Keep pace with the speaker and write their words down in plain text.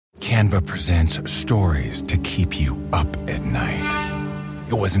Canva presents stories to keep you up at night.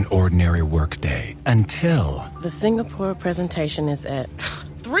 It was an ordinary workday until... The Singapore presentation is at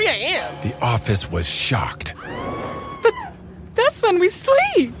 3 a.m. The office was shocked. But that's when we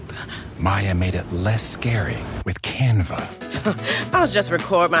sleep. Maya made it less scary with Canva. I'll just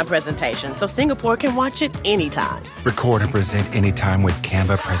record my presentation so Singapore can watch it anytime. Record and present anytime with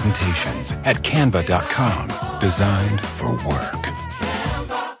Canva presentations at canva.com. Designed for work.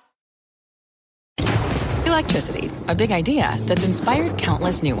 Electricity, a big idea that's inspired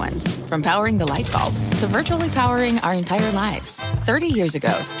countless new ones. From powering the light bulb to virtually powering our entire lives. 30 years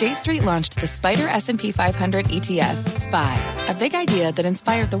ago, State Street launched the Spider S&P 500 ETF, SPY. A big idea that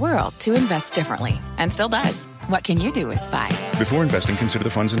inspired the world to invest differently. And still does. What can you do with SPY? Before investing, consider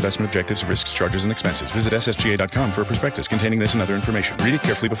the fund's investment objectives, risks, charges, and expenses. Visit ssga.com for a prospectus containing this and other information. Read it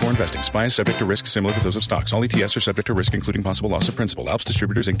carefully before investing. SPY is subject to risks similar to those of stocks. All ETFs are subject to risk, including possible loss of principal. Alps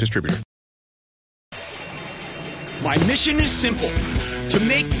Distributors, Inc. Distributor. My mission is simple, to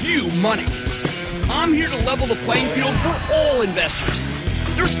make you money. I'm here to level the playing field for all investors.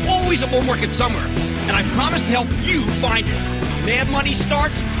 There's always a bull market somewhere, and I promise to help you find it. Mad Money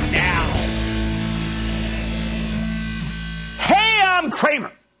starts now. Hey, I'm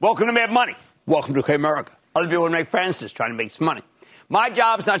Cramer. Welcome to Mad Money. Welcome to Cramerica. Other people want to make friends, just trying to make some money. My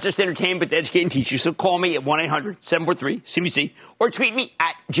job is not just to entertain, but to educate and teach you, so call me at 1-800-743-CBC or tweet me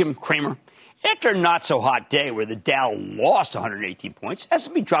at Jim Cramer. After a not-so-hot day where the Dow lost 118 points,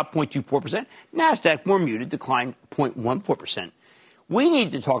 S&P dropped 0.24%, NASDAQ, more muted, declined 0.14%. We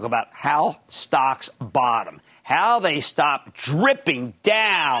need to talk about how stocks bottom, how they stop dripping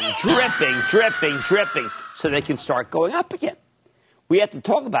down, dripping, so they can start going up again. We have to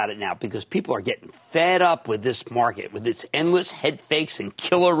talk about it now because people are getting fed up with this market, with its endless head fakes and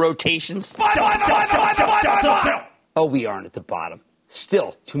killer rotations. Sell. Oh, we aren't at the bottom.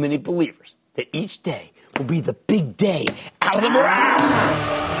 Still, too many believers that each day will be the big day out of the morass.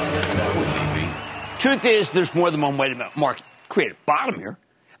 That was easy. Truth is, there's more than one way to create a bottom here.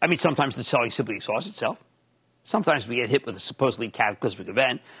 I mean, sometimes the selling simply exhausts itself. Sometimes we get hit with a supposedly cataclysmic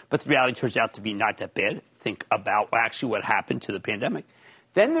event, but the reality turns out to be not that bad. Think about actually what happened to the pandemic.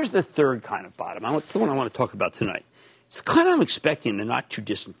 Then there's the third kind of bottom. It's the one I want to talk about tonight. It's the kind I'm expecting in the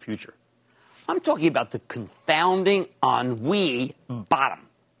not-too-distant future. I'm talking about the confounding ennui bottom.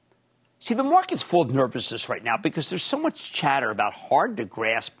 See, the market's full of nervousness right now because there's so much chatter about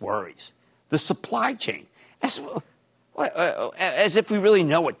hard-to-grasp worries. The supply chain. As if we really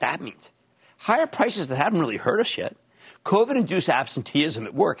know what that means. Higher prices that haven't really hurt us yet. COVID-induced absenteeism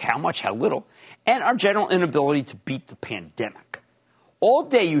at work, how much, how little. And our general inability to beat the pandemic. All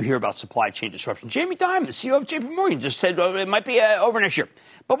day you hear about supply chain disruption. Jamie Dimon, the CEO of JP Morgan, just said it might be over next year.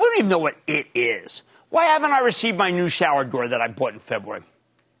 But we don't even know what it is. Why haven't I received my new shower door that I bought in February?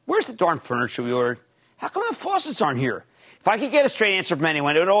 Where's the darn furniture we ordered? How come the faucets aren't here? If I could get a straight answer from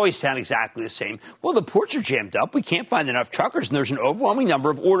anyone, it would always sound exactly the same. Well, the ports are jammed up. We can't find enough truckers, and there's an overwhelming number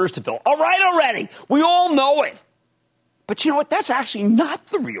of orders to fill. All right already. We all know it. But you know what? That's actually not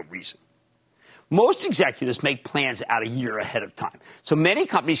the real reason. Most executives make plans out a year ahead of time. So many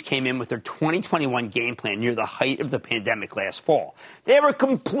companies came in with their 2021 game plan near the height of the pandemic last fall. They were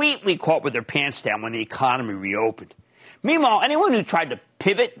completely caught with their pants down when the economy reopened. Meanwhile, anyone who tried to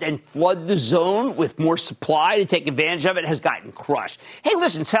pivot and flood the zone with more supply to take advantage of it has gotten crushed. Hey,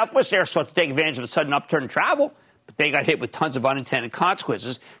 listen, Southwest Air sought to take advantage of a sudden upturn in travel, but they got hit with tons of unintended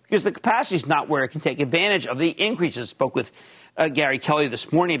consequences because the capacity is not where it can take advantage of the increases. I spoke with Gary Kelly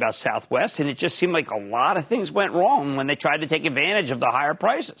this morning about Southwest, and it just seemed like a lot of things went wrong when they tried to take advantage of the higher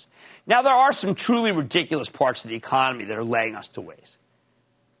prices. Now, there are some truly ridiculous parts of the economy that are laying us to waste.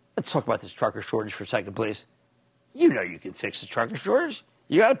 Let's talk about this trucker shortage for a second, please. You know you can fix the trucker shortage.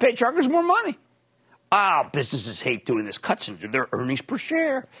 You got to pay truckers more money. Businesses hate doing this. Cuts into their earnings per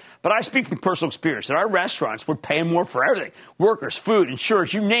share. But I speak from personal experience. At our restaurants, we're paying more for everything. Workers, food,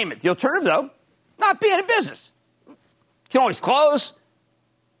 insurance, you name it. The alternative, though, not being in business. You can always close.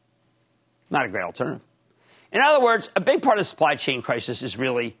 Not a great alternative. In other words, a big part of the supply chain crisis is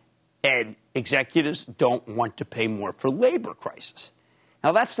really, executives don't want to pay more for labor crisis.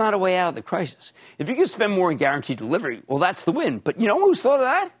 Now, that's not a way out of the crisis. If you can spend more in guaranteed delivery, well, that's the win. But you know who's thought of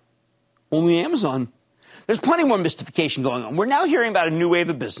that? Only Amazon. There's plenty more mystification going on. We're now hearing about a new wave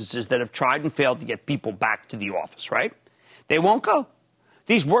of businesses that have tried and failed to get people back to the office, right? They won't go.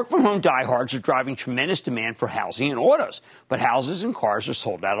 These work-from-home diehards are driving tremendous demand for housing and autos. But houses and cars are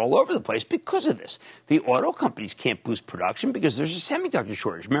sold out all over the place because of this. The auto companies can't boost production because there's a semiconductor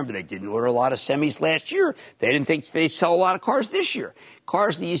shortage. Remember, they didn't order a lot of semis last year. They didn't think they'd sell a lot of cars this year.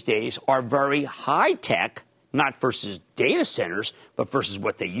 Cars these days are very high-tech not versus data centers, but versus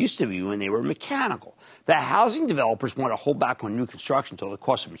what they used to be when they were mechanical. The housing developers want to hold back on new construction until the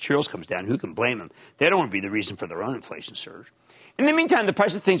cost of materials comes down. Who can blame them? They don't want to be the reason for their own inflation surge. In the meantime, the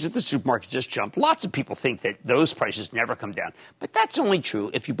price of things at the supermarket just jumped. Lots of people think that those prices never come down. But that's only true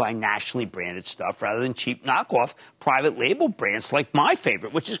if you buy nationally branded stuff rather than cheap knockoff private label brands like my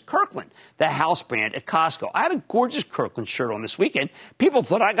favorite, which is Kirkland, the house brand at Costco. I had a gorgeous Kirkland shirt on this weekend. People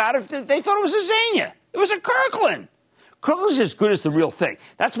thought I got it. They thought it was a Xenia. It was a Kirkland. Kirkland is as good as the real thing.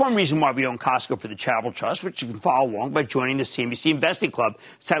 That's one reason why we own Costco for the Charitable Trust, which you can follow along by joining the CNBC Investing Club.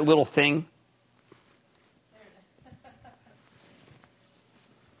 It's that little thing.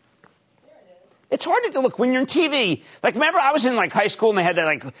 It's hard to look when you're in TV. Like, remember, I was in like high school and they had that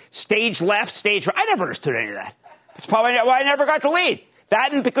like stage left, stage right. I never understood any of that. It's probably why I never got to lead.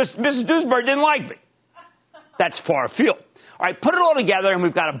 That and because Mrs. Duesberg didn't like me. That's far afield. All right, put it all together, and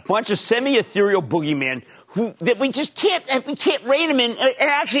we've got a bunch of semi-ethereal boogeymen that we just can't rein them in. And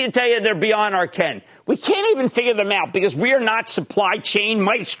actually, to tell you, they're beyond our ken. We can't even figure them out because we are not supply chain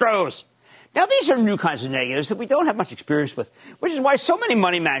maestros. Now, these are new kinds of negatives that we don't have much experience with, which is why so many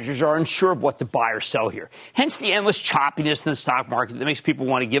money managers are unsure of what to buy or sell here. Hence the endless choppiness in the stock market that makes people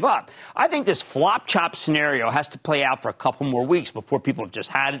want to give up. I think this flop-chop scenario has to play out for a couple more weeks before people have just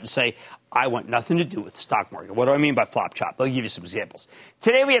had it and say, I want nothing to do with the stock market. What do I mean by flop-chop? I'll give you some examples.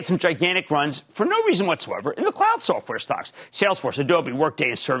 Today, we had some gigantic runs for no reason whatsoever in the cloud software stocks. Salesforce, Adobe, Workday,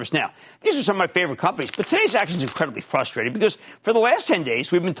 and ServiceNow. These are some of my favorite companies, but today's action is incredibly frustrating because for the last 10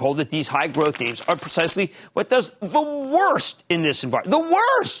 days, we've been told that these high-growth names are precisely what does the worst in this environment. The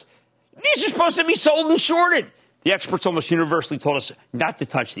worst! These are supposed to be sold and shorted. The experts almost universally told us not to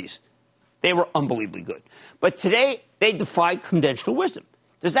touch these. They were unbelievably good. But today, they defied conventional wisdom.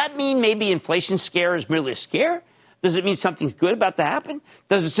 Does that mean maybe inflation scare is merely a scare? Does it mean something's good about to happen?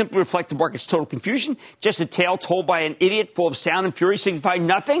 Does it simply reflect the market's total confusion? Just a tale told by an idiot full of sound and fury signifying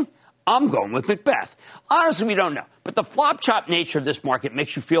nothing? I'm going with Macbeth. Honestly, we don't know. But the flop-chop nature of this market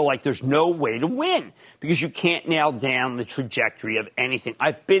makes you feel like there's no way to win because you can't nail down the trajectory of anything.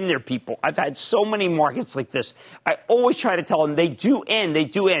 I've been there, people. I've had so many markets like this. I always try to tell them they do end,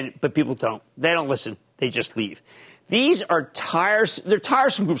 but people don't. They don't listen. They just leave. These are they're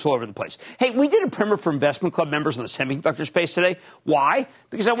tiresome groups all over the place. Hey, we did a primer for investment club members in the semiconductor space today. Why?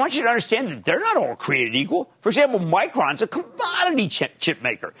 Because I want you to understand that they're not all created equal. For example, Micron's a commodity chip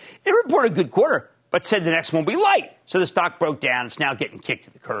maker. It reported a good quarter, but said the next one will be light. So the stock broke down. It's now getting kicked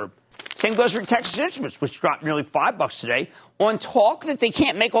to the curb. Same goes for Texas Instruments, which dropped nearly $5 today on talk that they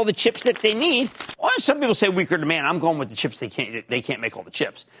can't make all the chips that they need. Or some people say weaker demand. I'm going with the chips they can't make all the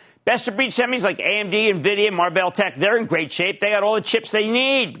chips. Best of breed semis like AMD, NVIDIA, Marvell Tech, they're in great shape. They got all the chips they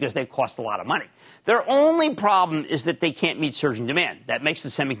need because they cost a lot of money. Their only problem is that they can't meet surging demand. That makes the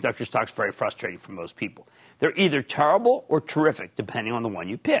semiconductor stocks very frustrating for most people. They're either terrible or terrific, depending on the one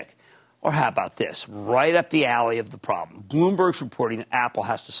you pick. Or how about this? Right up the alley of the problem. Bloomberg's reporting that Apple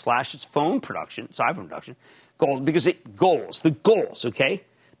has to slash its phone production, its iPhone production,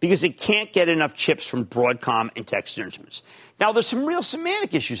 because it can't get enough chips from Broadcom and Texas Instruments. Now, there's some real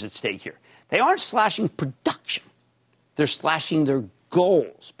semantic issues at stake here. They aren't slashing production. They're slashing their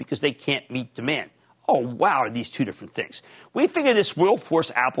goals because they can't meet demand. Oh, wow, are these two different things? We figure this will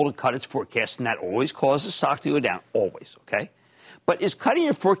force Apple to cut its forecast, and that always causes the stock to go down, always, okay? But is cutting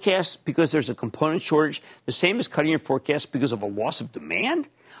your forecast because there's a component shortage the same as cutting your forecast because of a loss of demand?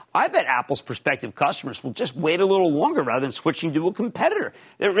 I bet Apple's prospective customers will just wait a little longer rather than switching to a competitor.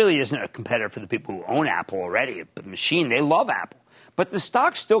 There really isn't a competitor for the people who own Apple already. The machine, they love Apple. But the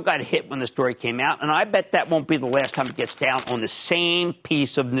stock still got hit when the story came out, and I bet that won't be the last time it gets down on the same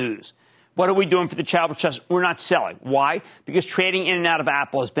piece of news. What are we doing for the Charitable Trust? We're not selling. Why? Because trading in and out of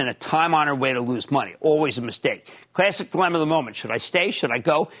Apple has been a time-honored way to lose money. Always a mistake. Classic dilemma of the moment. Should I stay? Should I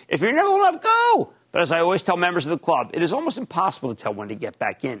go? If you're never enough, go. But as I always tell members of the club, it is almost impossible to tell when to get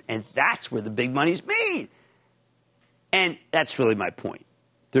back in. And that's where the big money's made. And that's really my point.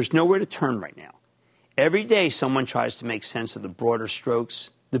 There's nowhere to turn right now. Every day someone tries to make sense of the broader strokes,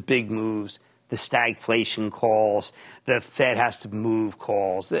 the big moves, the stagflation calls, the Fed has to move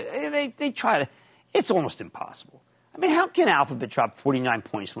calls. They try to. It's almost impossible. I mean, how can Alphabet drop 49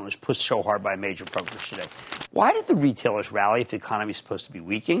 points when it was pushed so hard by a major brokerage today? Why did the retailers rally if the economy is supposed to be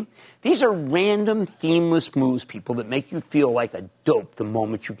weakening? These are random, themeless moves, people, that make you feel like a dope the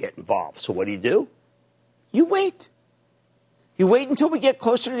moment you get involved. So what do? You wait. You wait until we get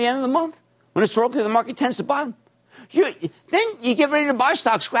closer to the end of the month, when historically the market tends to bottom. Then you get ready to buy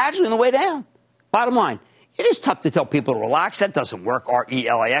stocks gradually on the way down. Bottom line, it is tough to tell people to relax. That doesn't work,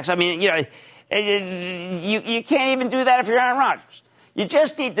 RELAX. I mean, you can't even do that if you're Aaron Rodgers. You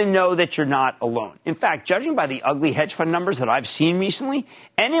just need to know that you're not alone. In fact, judging by the ugly hedge fund numbers that I've seen recently,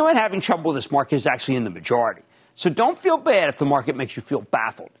 anyone having trouble with this market is actually in the majority. So don't feel bad if the market makes you feel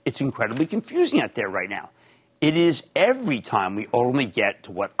baffled. It's incredibly confusing out there right now. It is every time we only get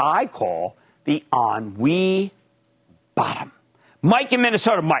to what I call the ennui bottom. Mike in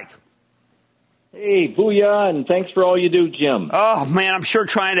Minnesota. Mike. Hey, booyah, and thanks for all you do, Jim. Oh, man, I'm sure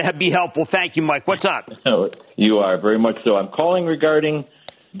trying to be helpful. Thank you, Mike. What's up? You are, very much so. I'm calling regarding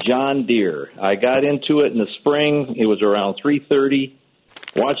John Deere. I got into it in the spring. It was around 330.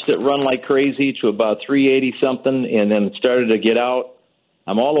 Watched it run like crazy to about 380-something, and then started to get out.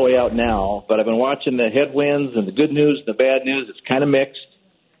 I'm all the way out now, but I've been watching the headwinds and the good news and the bad news. It's kind of mixed.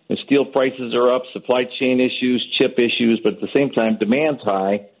 The steel prices are up, supply chain issues, chip issues, but at the same time, demand's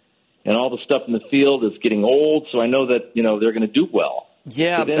high. And all the stuff in the field is getting old, so I know that, they're going to do well.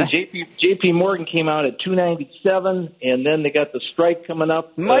 Yeah. So then JP Morgan came out at 297, and then they got the strike coming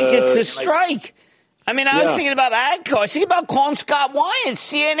up. Mike, it's a strike. I was thinking about AGCO. I was thinking about calling Scott Wyant,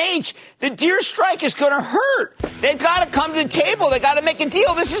 CNH. The Deere strike is going to hurt. They've got to come to the table. They've got to make a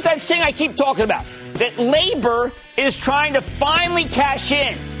deal. This is that thing I keep talking about, that labor is trying to finally cash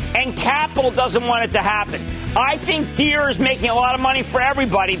in, and capital doesn't want it to happen. I think Deere is making a lot of money for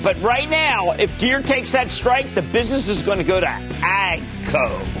everybody, but right now, if Deere takes that strike, the business is going to go to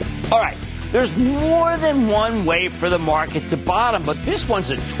AGCO. All right, there's more than one way for the market to bottom, but this one's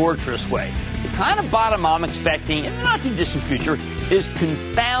a torturous way. The kind of bottom I'm expecting in the not-too-distant future is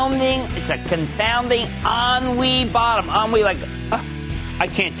confounding. It's a confounding ennui bottom. Ennui like, I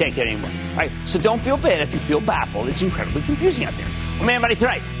can't take it anymore. All right, so don't feel bad if you feel baffled. It's incredibly confusing out there. Well, man, buddy,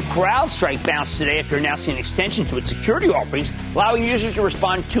 tonight, Crowdstrike bounced today after announcing an extension to its security offerings, allowing users to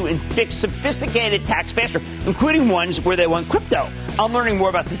respond to and fix sophisticated attacks faster, including ones where they want crypto. I'm learning more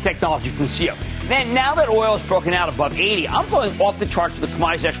about the technology from the CEO. Then, now that oil is broken out above 80, I'm going off the charts with the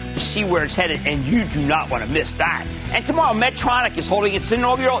commodities expert to see where it's headed, and you do not want to miss that. And tomorrow, Medtronic is holding its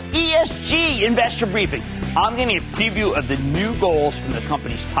inaugural ESG investor briefing. I'm getting a preview of the new goals from the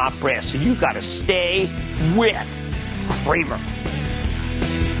company's top brass, so you've got to stay with Cramer.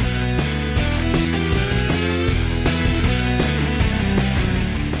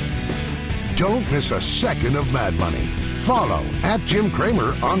 Don't miss a second of Mad Money. Follow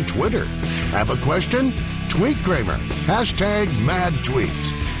 @JimCramer on Twitter. Have a question? Tweet Cramer.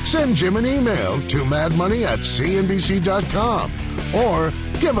 #MadTweets. Send Jim an email to madmoney@cnbc.com or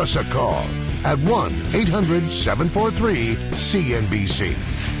give us a call at 1-800-743-CNBC.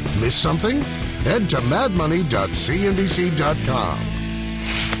 Miss something? Head to madmoney.cnbc.com.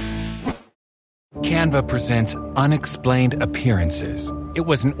 Canva presents Unexplained Appearances. It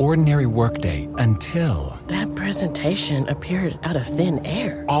was an ordinary workday until... That presentation appeared out of thin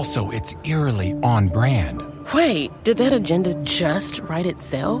air. Also, it's eerily on brand. Wait, did that agenda just write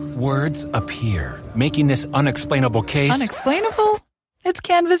itself? Words appear, making this unexplainable case... Unexplainable? It's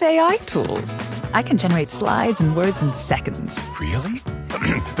Canva's AI tools. I can generate slides and words in seconds. Really?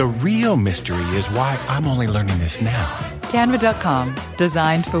 The real mystery is why I'm only learning this now. Canva.com.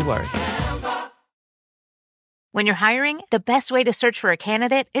 Designed for work. When you're hiring, the best way to search for a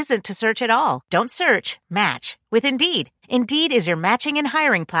candidate isn't to search at all. Don't search, match with Indeed. Indeed is your matching and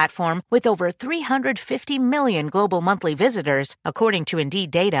hiring platform with over 350 million global monthly visitors, according to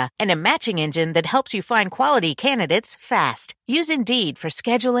Indeed data, and a matching engine that helps you find quality candidates fast. Use Indeed for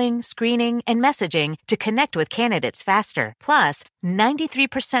scheduling, screening, and messaging to connect with candidates faster. Plus,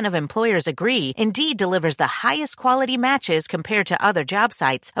 93% of employers agree Indeed delivers the highest quality matches compared to other job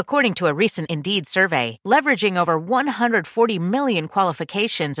sites, according to a recent Indeed survey. Leveraging over 140 million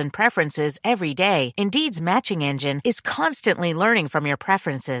qualifications and preferences every day, Indeed's matching engine is constantly learning from your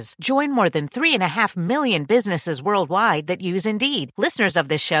preferences. Join more than 3.5 million businesses worldwide that use Indeed. Listeners of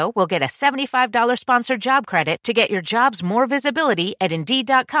this show will get a $75 sponsored job credit to get your jobs more visibility at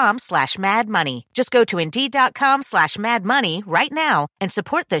Indeed.com/madmoney. Just go to Indeed.com/madmoney right now and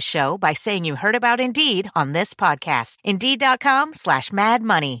support this show by saying you heard about Indeed on this podcast.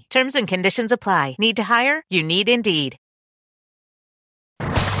 Indeed.com/madmoney. Terms and conditions apply. Need to hire? You need Indeed.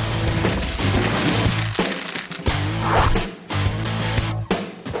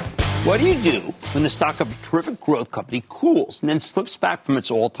 What do you do when the stock of a terrific growth company cools and then slips back from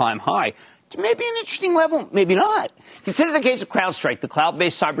its all-time high to maybe an interesting level, maybe not? Consider the case of Crowdstrike, the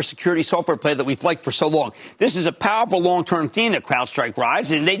cloud-based cybersecurity software play that we've liked for so long. This is a powerful long-term theme that Crowdstrike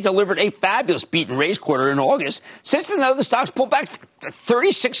rides, and they delivered a fabulous beat and raise quarter in August. Since then, though, the stock's pulled back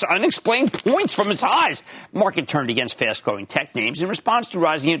 36 unexplained points from its highs. Market turned against fast-growing tech names in response to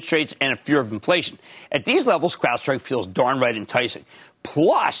rising interest rates and a fear of inflation. At these levels, Crowdstrike feels darn right enticing.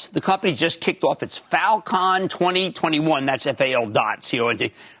 Plus, the company just kicked off its Falcon 2021, that's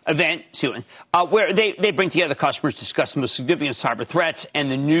FAL.CONT, event, where they bring together customers, discuss the most significant cyber threats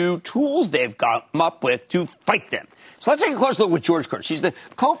and the new tools they've come up with to fight them. So let's take a closer look with George Kurtz. He's the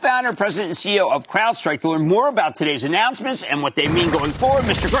co-founder, president, and CEO of Crowdstrike to learn more about today's announcements and what they mean going forward.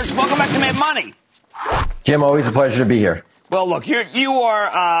 Mr. Kurtz, welcome back to Mad Money. Jim, always a pleasure to be here. Well, look, you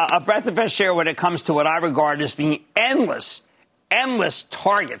are a breath of fresh air when it comes to what I regard as being endless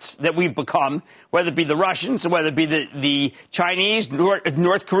targets that we've become, whether it be the Russians, whether it be the Chinese,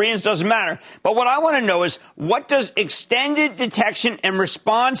 North Koreans, doesn't matter. But what I want to know is, what does extended detection and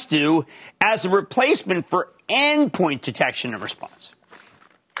response do as a replacement for endpoint detection and response?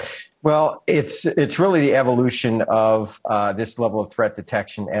 Well, it's really the evolution of this level of threat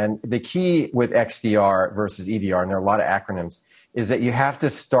detection. And the key with XDR versus EDR, and there are a lot of acronyms, is that you have to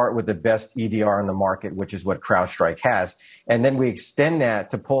start with the best EDR in the market, which is what CrowdStrike has. And then we extend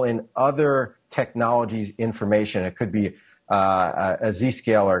that to pull in other technologies information. It could be a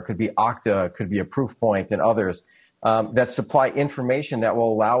Zscaler, it could be Okta, it could be a Proofpoint, and others that supply information that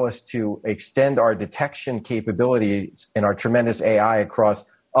will allow us to extend our detection capabilities and our tremendous AI across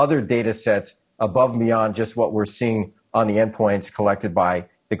other data sets above and beyond just what we're seeing on the endpoints collected by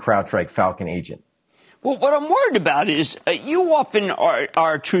the CrowdStrike Falcon agent. Well, what I'm worried about is you often are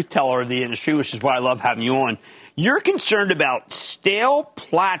a truth teller of the industry, which is why I love having you on. You're concerned about stale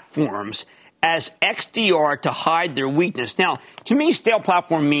platforms as XDR to hide their weakness. Now, to me, stale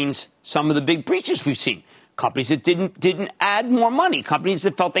platform means some of the big breaches we've seen. Companies that didn't add more money, companies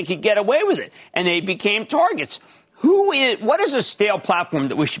that felt they could get away with it, and they became targets. What is a stale platform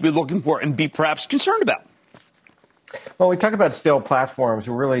that we should be looking for and be perhaps concerned about? When we talk about stale platforms,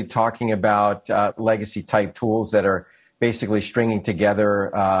 we're really talking about legacy-type tools that are basically stringing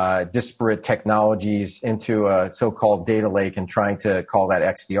together disparate technologies into a so-called data lake and trying to call that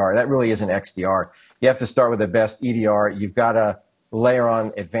XDR. That really isn't XDR. You have to start with the best EDR. You've got to layer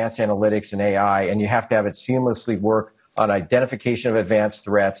on advanced analytics and AI, and you have to have it seamlessly work on identification of advanced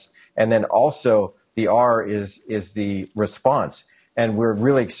threats. And then also the R is the response. And we're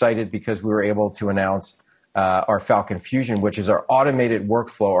really excited because we were able to announce our Falcon Fusion, which is our automated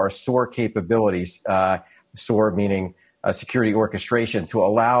workflow, our SOAR capabilities, SOAR meaning security orchestration, to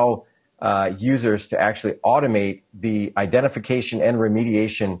allow users to actually automate the identification and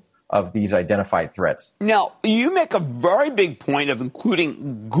remediation of these identified threats. Now, you make a very big point of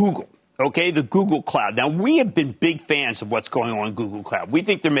including Google, okay, the Google Cloud. Now, we have been big fans of what's going on in Google Cloud. We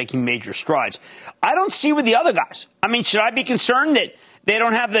think they're making major strides. I don't see with the other guys. I mean, should I be concerned that they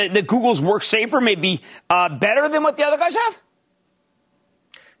don't have the Google's work safer, maybe better than what the other guys have?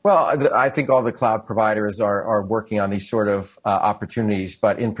 Well, I think all the cloud providers are working on these sort of opportunities.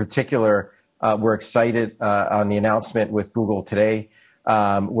 But in particular, we're excited on the announcement with Google today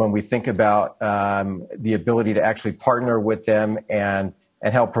when we think about the ability to actually partner with them and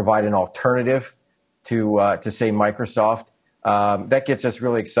help provide an alternative to say, Microsoft. That gets us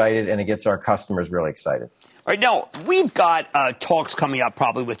really excited, and it gets our customers really excited. All right, now, we've got talks coming up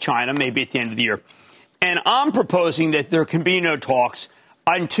probably with China, maybe at the end of the year. And I'm proposing that there can be no talks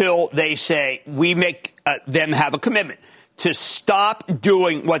until they say we make them have a commitment to stop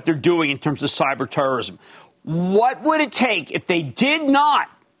doing what they're doing in terms of cyber terrorism. What would it take if they did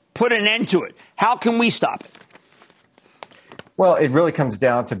not put an end to it? How can we stop it? Well, it really comes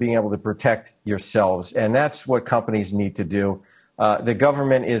down to being able to protect yourselves, and that's what companies need to do. The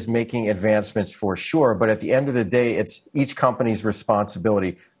government is making advancements for sure, but at the end of the day, it's each company's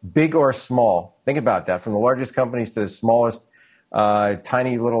responsibility, big or small. Think about that. From the largest companies to the smallest,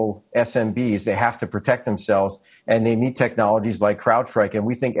 tiny little SMBs, they have to protect themselves, and they need technologies like CrowdStrike. And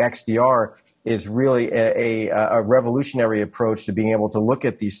we think XDR is really a revolutionary approach to being able to look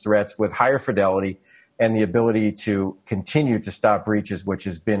at these threats with higher fidelity and the ability to continue to stop breaches, which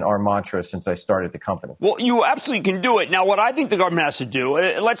has been our mantra since I started the company. Well, you absolutely can do it. Now, what I think the government has to do,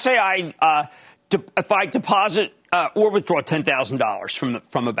 let's say if I deposit or withdraw $10,000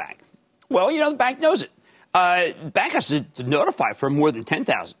 from a bank. Well, the bank knows it. The bank has to notify for more than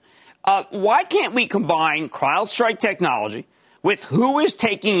 $10,000. Why can't we combine CrowdStrike technology with who is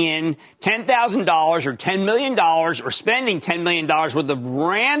taking in $10,000 or $10 million or spending $10 million worth of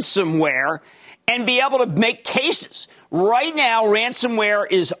ransomware and be able to make cases? Right now, ransomware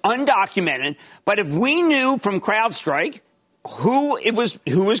is undocumented, but if we knew from CrowdStrike who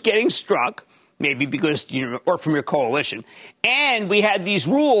was getting struck, maybe because, or from your coalition, and we had these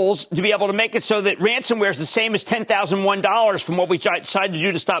rules to be able to make it so that ransomware is the same as $10,001 from what we decided to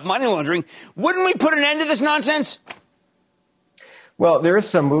do to stop money laundering, wouldn't we put an end to this nonsense? Well, there is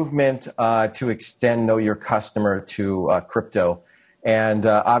some movement to extend Know Your Customer to crypto. And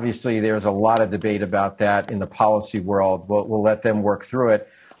obviously, there's a lot of debate about that in the policy world. We'll let them work through it.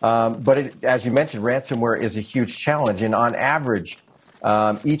 But as you mentioned, ransomware is a huge challenge. And on average,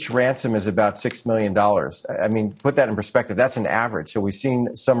 each ransom is about $6 million. I mean, put that in perspective. That's an average. So we've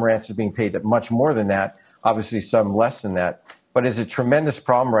seen some ransoms being paid at much more than that, obviously some less than that. But it's a tremendous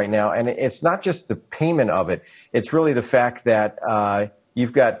problem right now. And it's not just the payment of it. It's really the fact that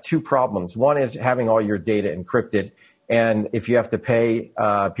you've got two problems. One is having all your data encrypted. And if you have to pay,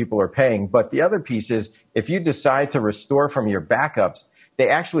 people are paying. But the other piece is if you decide to restore from your backups, they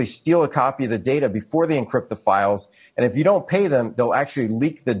actually steal a copy of the data before they encrypt the files. And if you don't pay them, they'll actually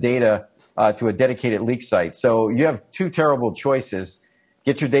leak the data to a dedicated leak site. So you have two terrible choices.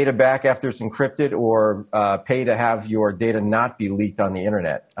 Get your data back after it's encrypted, or pay to have your data not be leaked on the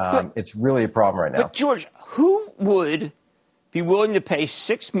internet. It's really a problem right now. But, George, who would be willing to pay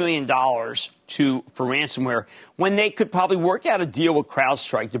 $6 million for ransomware when they could probably work out a deal with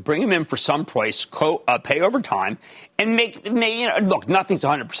CrowdStrike to bring them in for some price, pay over time, and look, nothing's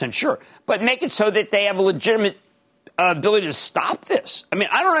 100% sure, but make it so that they have a legitimate ability to stop this. I mean,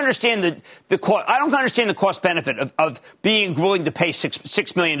 I don't understand the cost benefit of being willing to pay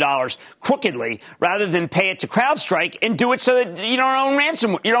 $6 million crookedly rather than pay it to CrowdStrike and do it so that you don't have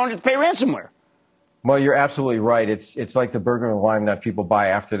to pay ransomware. Well, you're absolutely right. It's like the burger and lime that people buy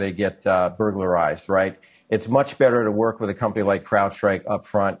after they get burglarized, right? It's much better to work with a company like CrowdStrike up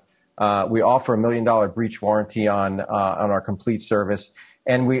front. We offer $1 million breach warranty on our complete service.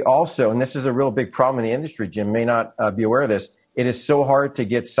 And we also, and this is a real big problem in the industry, Jim may not be aware of this, it is so hard to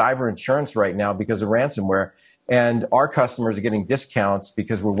get cyber insurance right now because of ransomware. And our customers are getting discounts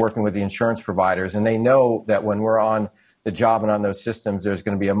because we're working with the insurance providers. And they know that when we're on the job and on those systems, there's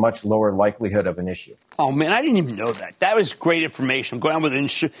going to be a much lower likelihood of an issue. Oh, man, I didn't even know that. That was great information. I'm going on with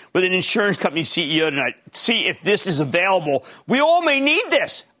an insurance company CEO tonight. See if this is available. We all may need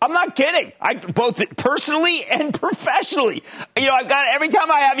this. I'm not kidding. Both personally and professionally. Every time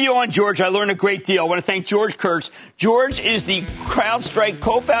I have you on, George, I learn a great deal. I want to thank George Kurtz. George is the CrowdStrike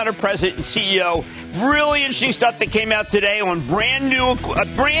co-founder, president, and CEO. Really interesting stuff that came out today on brand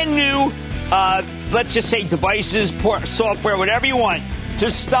new, let's just say devices, software, whatever you want, to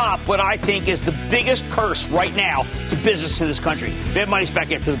stop what I think is the biggest curse right now to business in this country. Mad Money's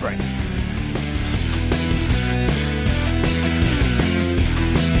back after the break.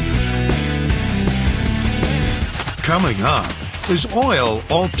 Coming up, is oil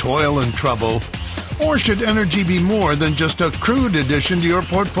all toil and trouble? Or should energy be more than just a crude addition to your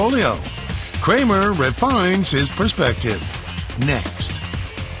portfolio? Cramer refines his perspective. Next.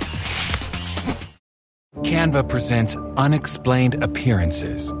 Canva presents Unexplained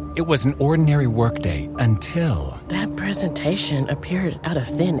Appearances. It was an ordinary workday until... That presentation appeared out of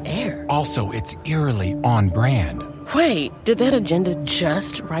thin air. Also, it's eerily on brand. Wait, did that agenda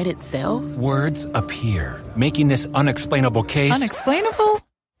just write itself? Words appear, making this unexplainable case... Unexplainable?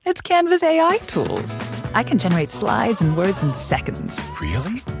 It's Canva's AI tools. I can generate slides and words in seconds.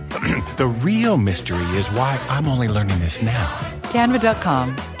 Really? The real mystery is why I'm only learning this now.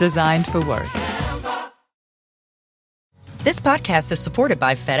 Canva.com. Designed for work. This podcast is supported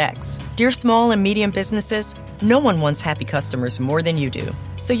by FedEx. Dear small and medium businesses, no one wants happy customers more than you do.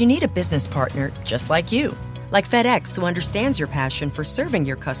 So you need a business partner just like you. Like FedEx, who understands your passion for serving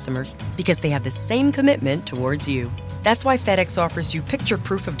your customers because they have the same commitment towards you. That's why FedEx offers you picture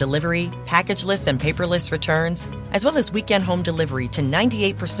proof of delivery, packageless and paperless returns, as well as weekend home delivery to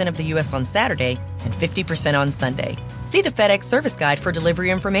 98% of the U.S. on Saturday and 50% on Sunday. See the FedEx service guide for delivery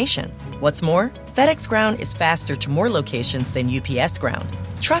information. What's more, FedEx Ground is faster to more locations than UPS Ground.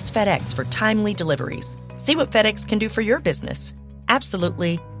 Trust FedEx for timely deliveries. See what FedEx can do for your business.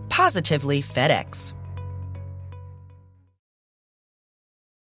 Absolutely, positively FedEx.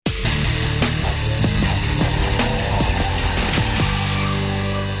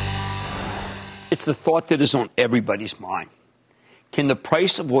 It's the thought that is on everybody's mind. Can the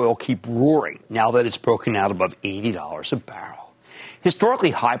price of oil keep roaring now that it's broken out above $80 a barrel?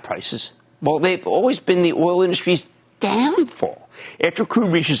 Historically high prices, well, they've always been the oil industry's downfall. After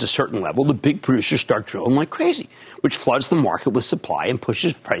crude reaches a certain level, the big producers start drilling like crazy, which floods the market with supply and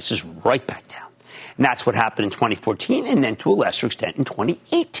pushes prices right back down. And that's what happened in 2014 and then to a lesser extent in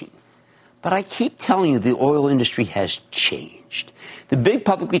 2018. But I keep telling you the oil industry has changed. The big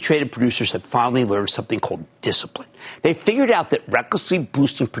publicly traded producers have finally learned something called discipline. They figured out that recklessly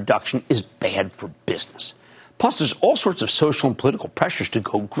boosting production is bad for business. Plus, there's all sorts of social and political pressures to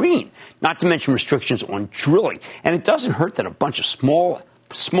go green, not to mention restrictions on drilling. And it doesn't hurt that a bunch of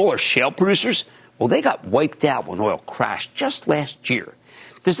smaller shale producers, well, they got wiped out when oil crashed just last year.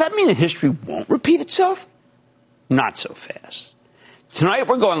 Does that mean that history won't repeat itself? Not so fast. Tonight,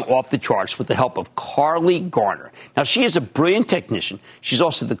 we're going off the charts with the help of Carly Garner. Now, she is a brilliant technician. She's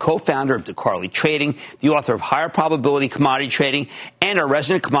also the co-founder of DeCarly Trading, the author of Higher Probability Commodity Trading, and a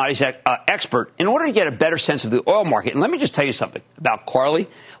resident commodities expert in order to get a better sense of the oil market. And let me just tell you something about Carly.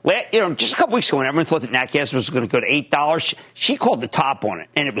 Just a couple weeks ago, when everyone thought that nat gas was going to go to $8, she called the top on it,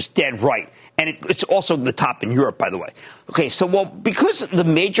 and it was dead right. And it's also the top in Europe, by the way. Okay, so, because the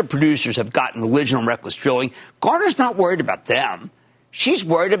major producers have gotten religion on reckless drilling, Garner's not worried about them. She's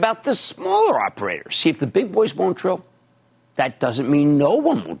worried about the smaller operators. See, if the big boys won't drill, that doesn't mean no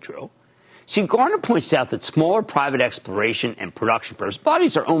one will drill. See, Garner points out that smaller private exploration and production firms,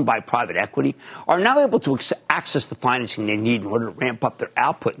 bodies are owned by private equity, are now able to access the financing they need in order to ramp up their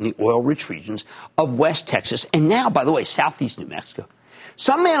output in the oil-rich regions of West Texas and now, by the way, southeast New Mexico.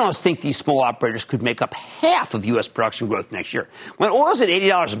 Some analysts think these small operators could make up half of U.S. production growth next year. When oil's at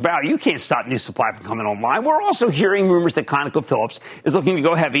 $80 a barrel, you can't stop new supply from coming online. We're also hearing rumors that ConocoPhillips is looking to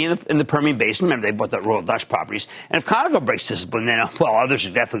go heavy in the Permian Basin. Remember, they bought that Royal Dutch properties. And if Conoco breaks discipline, then, others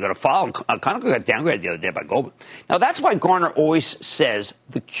are definitely going to follow. Conoco got downgraded the other day by Goldman. Now, that's why Garner always says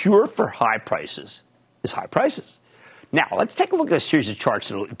the cure for high prices is high prices. Now, let's take a look at a series of charts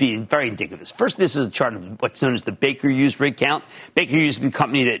that will be very indicative. First, this is a chart of what's known as the Baker Hughes rig count. Baker Hughes is the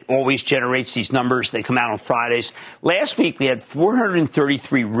company that always generates these numbers. They come out on Fridays. Last week, we had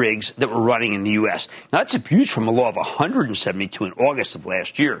 433 rigs that were running in the U.S. Now, that's a huge from a low of 172 in August of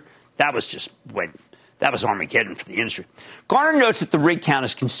last year. That was Armageddon for the industry. Garner notes that the rig count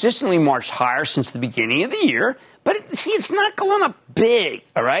has consistently marched higher since the beginning of the year. But, it's not going up big,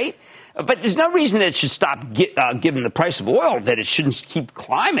 all right? But there's no reason that it should stop given the price of oil, that it shouldn't keep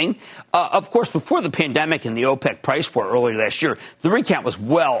climbing. Of course, before the pandemic and the OPEC price war earlier last year, the rig count was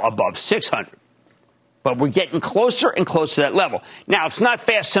well above 600. But we're getting closer and closer to that level. Now, it's not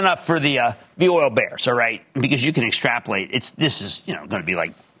fast enough for the oil bears, all right, because you can extrapolate. This is going to be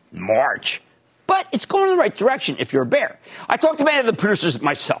like March. But it's going in the right direction if you're a bear. I talked to many of the producers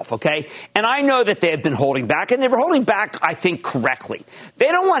myself, okay? And I know that they have been holding back, and they were holding back, I think, correctly. They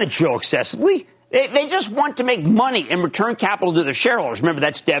don't want to drill excessively. They just want to make money and return capital to their shareholders. Remember,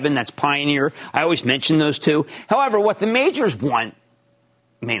 that's Devon, that's Pioneer. I always mention those two. However, what the majors want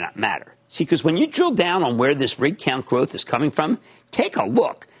may not matter. See, because when you drill down on where this rig count growth is coming from, take a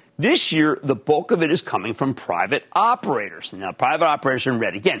look. This year, the bulk of it is coming from private operators. Now, private operators are in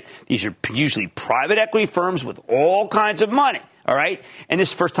red. Again, these are usually private equity firms with all kinds of money, all right? And this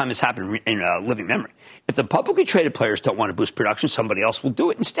is the first time this happened in living memory. If the publicly traded players don't want to boost production, somebody else will do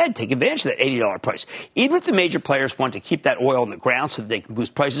it instead. Take advantage of that $80 price. Even if the major players want to keep that oil in the ground so that they can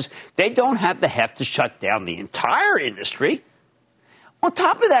boost prices, they don't have the heft to shut down the entire industry. On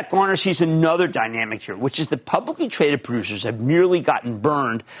top of that, Garner sees another dynamic here, which is that publicly traded producers have nearly gotten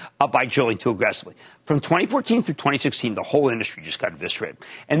burned by drilling too aggressively. From 2014 through 2016, the whole industry just got eviscerated.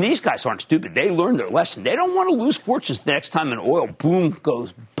 And these guys aren't stupid. They learned their lesson. They don't want to lose fortunes the next time an oil boom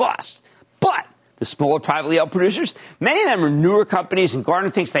goes bust. But the smaller privately held producers, many of them are newer companies, and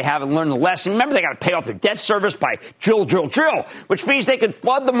Garner thinks they haven't learned the lesson. Remember, they got to pay off their debt service by drill, which means they could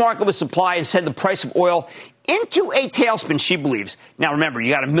flood the market with supply and send the price of oil into a tailspin, she believes. Now, remember,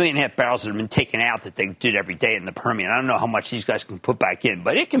 you got 1.5 million barrels that have been taken out that they did every day in the Permian. I don't know how much these guys can put back in,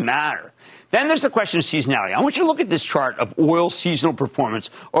 but it can matter. Then there's the question of seasonality. I want you to look at this chart of oil seasonal performance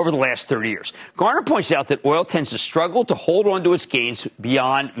over the last 30 years. Garner points out that oil tends to struggle to hold on to its gains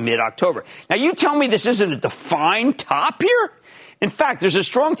beyond mid-October. Now, you tell me this isn't a defined top here? In fact, there's a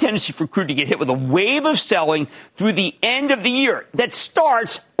strong tendency for crude to get hit with a wave of selling through the end of the year that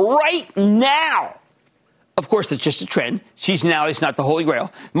starts right now. Of course, it's just a trend. Seasonality is not the holy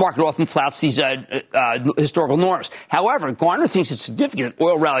grail. The market often flouts these historical norms. However, Garner thinks it's significant that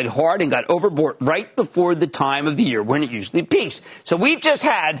oil rallied hard and got overbought right before the time of the year when it usually peaks. So we've just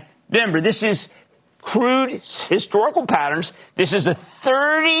had, remember, this is crude historical patterns. This is a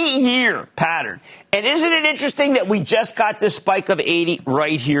 30-year pattern. And isn't it interesting that we just got this spike of 80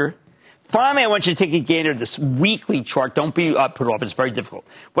 right here? Finally, I want you to take a gander at this weekly chart. Don't be put off. It's very difficult.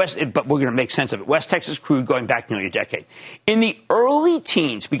 But we're going to make sense of it. West Texas crude going back nearly a decade. In the early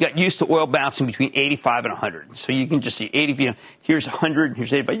teens, we got used to oil bouncing between 85 and 100. So you can just see 80, here's 100,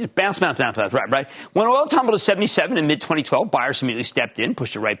 here's 85. Just bounce, right? When oil tumbled to 77 in mid-2012, buyers immediately stepped in,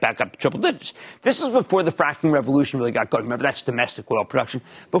 pushed it right back up to triple digits. This is before the fracking revolution really got going. Remember, that's domestic oil production.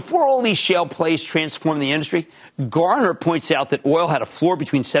 Before all these shale plays transformed the industry, Garner points out that oil had a floor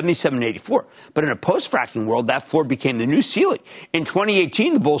between 77 and 85. 84. But in a post-fracking world, that floor became the new ceiling. In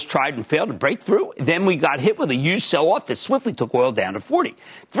 2018, the bulls tried and failed to break through. Then we got hit with a huge sell-off that swiftly took oil down to 40.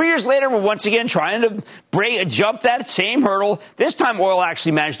 3 years later, we're once again trying to jump that same hurdle. This time, oil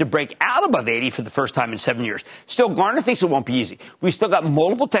actually managed to break out above 80 for the first time in 7 years. Still, Garner thinks it won't be easy. We've still got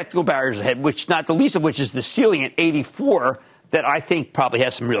multiple technical barriers ahead, which not the least of which is the ceiling at 84, that I think probably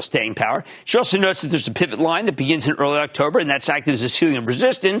has some real staying power. She also notes that there's a pivot line that begins in early October, and that's acted as a ceiling of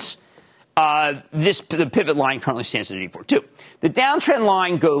resistance. The pivot line currently stands at 84.2. The downtrend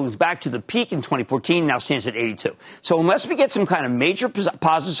line goes back to the peak in 2014, now stands at 82. So unless we get some kind of major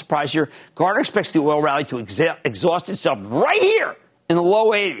positive surprise here, Garner expects the oil rally to exhaust itself right here in the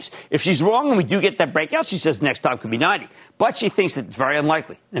low 80s. If she's wrong and we do get that breakout, she says the next stop could be 90. But she thinks that it's very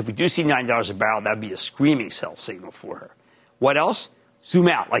unlikely. And if we do see $9 a barrel, that would be a screaming sell signal for her. What else? Zoom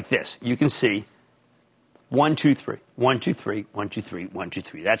out like this. You can see 1, 2, 3, 1, 2, 3, 1, 2, 3, 1, 2,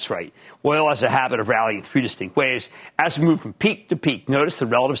 3. That's right. Oil has a habit of rallying 3 distinct waves. As we move from peak to peak, notice the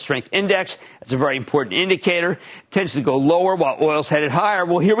relative strength index. That's a very important indicator. It tends to go lower while oil's headed higher.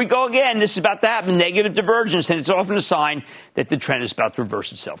 Well, here we go again. This is about to happen. Negative divergence, and it's often a sign that the trend is about to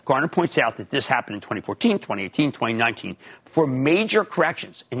reverse itself. Garner points out that this happened in 2014, 2018, 2019 for major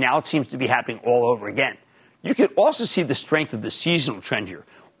corrections, and now it seems to be happening all over again. You can also see the strength of the seasonal trend here.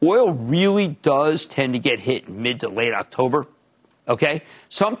 Oil really does tend to get hit in mid to late October. Okay?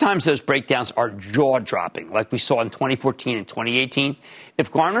 Sometimes those breakdowns are jaw-dropping, like we saw in 2014 and 2018.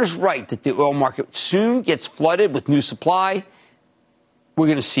 If Garner's right that the oil market soon gets flooded with new supply, we're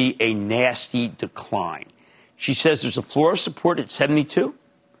going to see a nasty decline. She says there's a floor of support at 72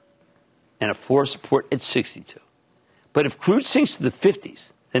 and a floor of support at 62. But if crude sinks to the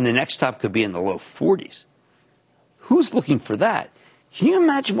 50s, then the next stop could be in the low 40s. Who's looking for that? Can you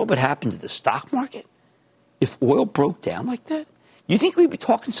imagine what would happen to the stock market if oil broke down like that? You think we'd be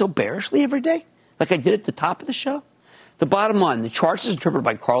talking so bearishly every day, like I did at the top of the show? The bottom line, the charts as interpreted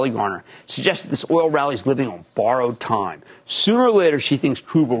by Carly Garner suggest that this oil rally is living on borrowed time. Sooner or later, she thinks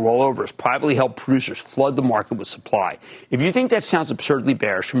crude will roll over as privately held producers flood the market with supply. If you think that sounds absurdly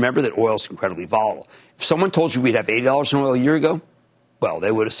bearish, remember that oil is incredibly volatile. If someone told you we'd have $80 in oil a year ago, well,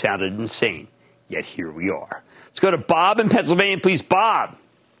 they would have sounded insane. Yet here we are. Let's go to Bob in Pennsylvania, please. Bob.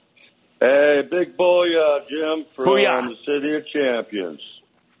 Hey, big booyah, Jim, from Booyah. the City of Champions.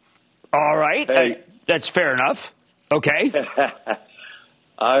 All right. Hey. That's fair enough. Okay.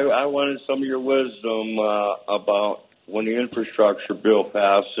 I wanted some of your wisdom about when the infrastructure bill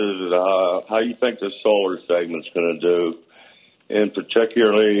passes, how you think the solar segment's going to do, and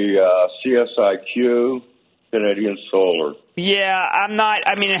particularly CSIQ, Canadian Solar. Yeah, I'm not.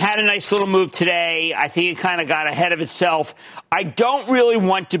 I mean, it had a nice little move today. I think it kind of got ahead of itself. I don't really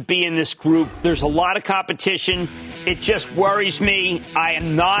want to be in this group. There's a lot of competition. It just worries me. I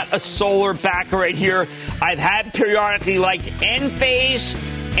am not a solar backer right here. I've had periodically liked Enphase,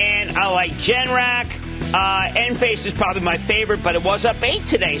 and I like Generac. Enphase is probably my favorite, but it was up 8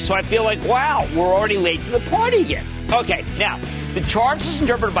 today. So I feel like, wow, we're already late to the party again. Okay, now, the charts as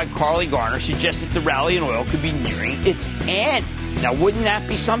interpreted by Carly Garner suggest that the rally in oil could be nearing its end. Now, wouldn't that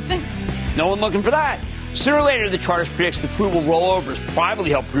be something? No one looking for that. Sooner or later, the chart predicts the crude will roll over as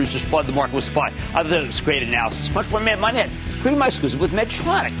privately held producers flood the market with supply. I thought it was great analysis. Much more money ahead, including my exclusive with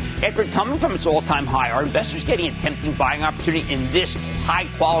Medtronic. After tumbling from its all-time high, are investors getting a tempting buying opportunity in this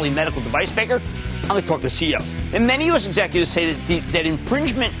high-quality medical device maker? I'm going to talk to the CEO. And many U.S. executives say that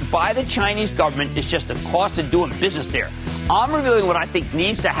infringement by the Chinese government is just a cost of doing business there. I'm revealing what I think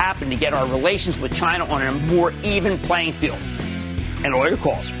needs to happen to get our relations with China on a more even playing field. And all your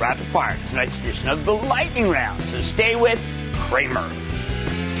calls, rapid fire, tonight's edition of the Lightning Round. So stay with Cramer.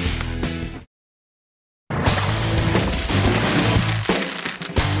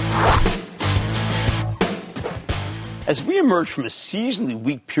 As we emerge from a seasonally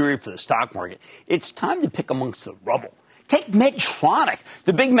weak period for the stock market, it's time to pick amongst the rubble. Take Medtronic,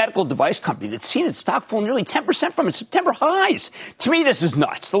 the big medical device company that's seen its stock fall nearly 10% from its September highs. To me, this is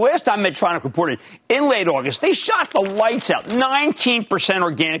nuts. The last time Medtronic reported in late August, they shot the lights out, 19%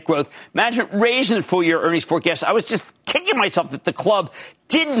 organic growth. Management raising the full-year earnings forecast. I was just kicking myself that the club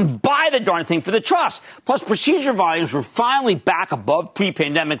didn't buy the darn thing for the trust. Plus, procedure volumes were finally back above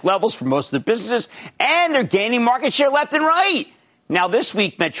pre-pandemic levels for most of the businesses, and they're gaining market share left and right. Now, this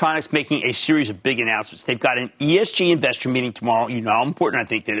week, Medtronic's making a series of big announcements. They've got an ESG investor meeting tomorrow. You know how important I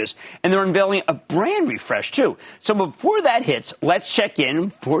think that is. And they're unveiling a brand refresh, too. So before that hits, let's check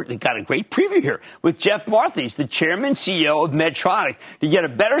in. They've got a great preview here with Geoff Martha. He's the chairman CEO of Medtronic to get a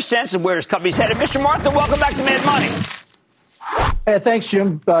better sense of where his company's headed. Mr. Martha, welcome back to Mad Money. Hey, thanks,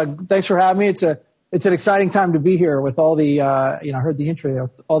 Jim. Thanks for having me. It's a it's an exciting time to be here with all the, I heard the intro there,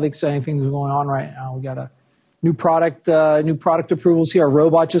 all the exciting things going on right now. We got a new product approvals here. Our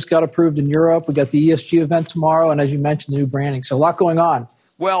robot just got approved in Europe. We got the ESG event tomorrow. And as you mentioned, the new branding. So a lot going on.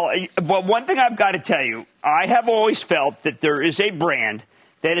 Well, but one thing I've got to tell you, I have always felt that there is a brand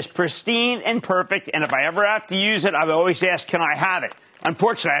that is pristine and perfect. And if I ever have to use it, I've always asked, can I have it?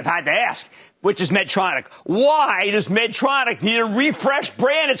 Unfortunately, I've had to ask, which is Medtronic. Why does Medtronic need a refreshed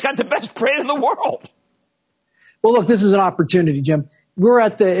brand? It's got the best brand in the world. Well, look, this is an opportunity, Jim.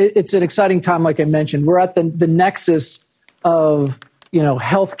 It's an exciting time, like I mentioned. We're at the nexus of,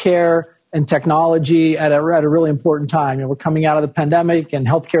 healthcare and technology at a really important time. We're coming out of the pandemic and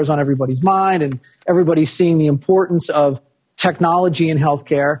healthcare is on everybody's mind and everybody's seeing the importance of technology in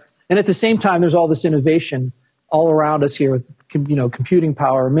healthcare. And at the same time, there's all this innovation all around us here with, computing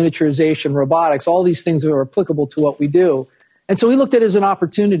power, miniaturization, robotics, all these things that are applicable to what we do. And so we looked at it as an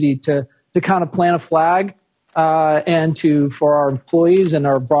opportunity to kind of plant a flag and for our employees and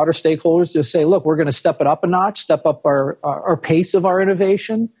our broader stakeholders to say, look, we're going to step it up a notch, step up our pace of our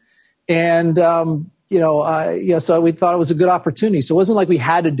innovation. And, so we thought it was a good opportunity. So it wasn't like we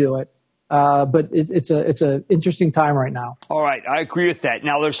had to do it. But it's an interesting time right now. All right. I agree with that.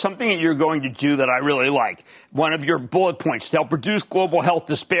 Now, there's something that you're going to do that I really like. One of your bullet points to help reduce global health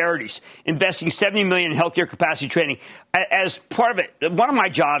disparities, investing $70 million in healthcare capacity training. As part of it, one of my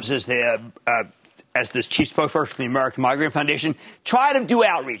jobs as this chief spokesperson for the American Migraine Foundation, try to do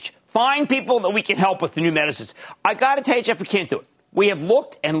outreach. Find people that we can help with the new medicines. I got to tell you, Jeff, we can't do it. We have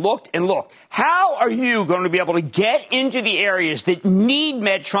looked and looked and looked. How are you going to be able to get into the areas that need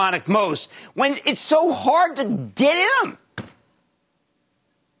Medtronic most when it's so hard to get in them?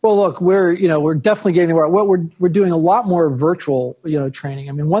 Well, look, we're definitely getting there. What we're doing a lot more virtual, training.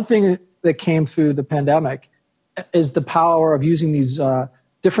 I mean, one thing that came through the pandemic is the power of using these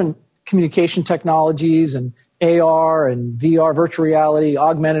different communication technologies and AR and VR, virtual reality,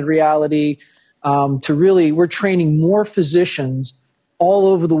 augmented reality, we're training more physicians all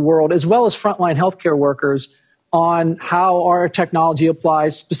over the world, as well as frontline healthcare workers, on how our technology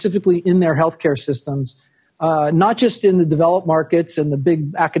applies specifically in their healthcare systems, not just in the developed markets and the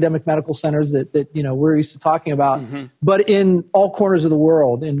big academic medical centers that we're used to talking about, but in all corners of the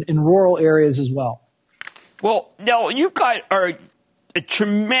world, in rural areas as well. Well, now you've got a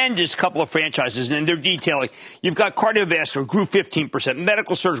tremendous couple of franchises, and they're detailing. You've got cardiovascular, grew 15%.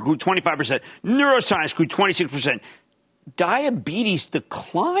 Medical surgery grew 25%. Neuroscience grew 26%. Diabetes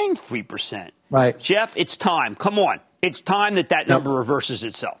declined 3%. Right. Jeff, it's time. Come on. It's time that number reverses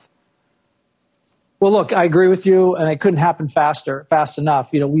itself. Well, look, I agree with you, and it couldn't happen fast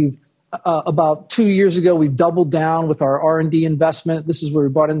enough. We've about 2 years ago, we've doubled down with our R&D investment. This is where we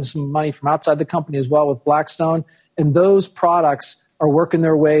brought in some money from outside the company as well with Blackstone, and those products are working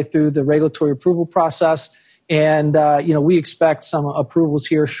their way through the regulatory approval process. And, we expect some approvals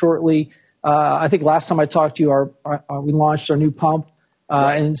here shortly. I think last time I talked to you, we launched our new pump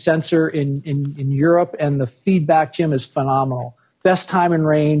and sensor in Europe, and the feedback, Jim, is phenomenal. Best time and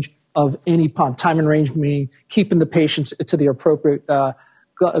range of any pump. Time and range meaning keeping the patients to the appropriate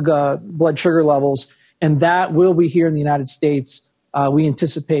blood sugar levels. And that will be here in the United States, we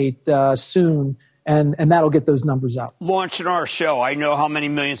anticipate soon. And that'll get those numbers out. Launch in our show. I know how many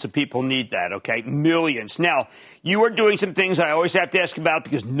millions of people need that, okay? Millions. Now, you are doing some things I always have to ask about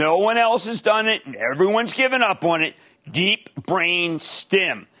because no one else has done it and everyone's given up on it. Deep brain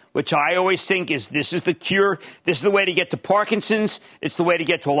stim, which I always think this is the cure. This is the way to get to Parkinson's. It's the way to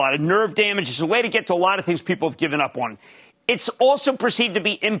get to a lot of nerve damage. It's the way to get to a lot of things people have given up on. It's also perceived to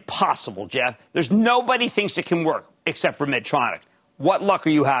be impossible, Jeff. There's nobody thinks it can work except for Medtronic. What luck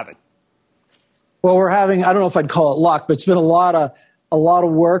are you having? Well, we're having, I don't know if I'd call it luck, but it's been a lot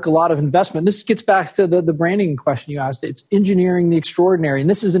of work, a lot of investment. This gets back to the branding question you asked. It's engineering the extraordinary. And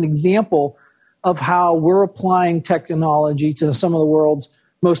this is an example of how we're applying technology to some of the world's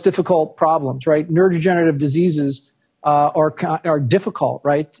most difficult problems, right? Neurodegenerative diseases are difficult,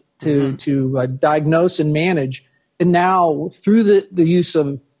 right, to diagnose and manage. And now through the use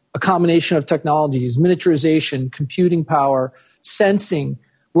of a combination of technologies, miniaturization, computing power, sensing,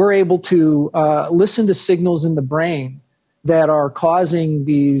 we're able to listen to signals in the brain that are causing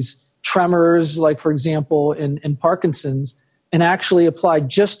these tremors, like, for example, in Parkinson's, and actually apply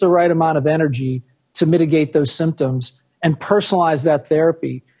just the right amount of energy to mitigate those symptoms and personalize that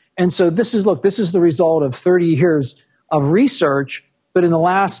therapy. And so this is the result of 30 years of research, but in the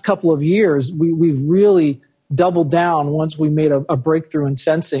last couple of years, we've really doubled down once we made a breakthrough in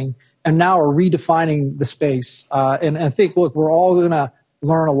sensing, and now we're redefining the space. And I think, look, we're all going to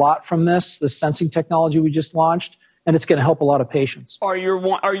learn a lot from this sensing technology we just launched. and it's going to help a lot of patients. Are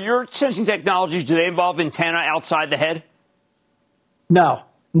your sensing technologies, do they involve antenna outside the head? No.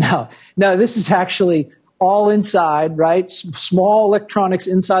 This is actually all inside, right? Small electronics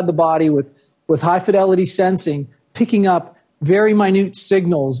inside the body with high fidelity sensing, picking up very minute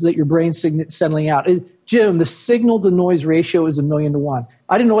signals that your brain's sending out. Jim, the signal to noise ratio is 1,000,000 to 1.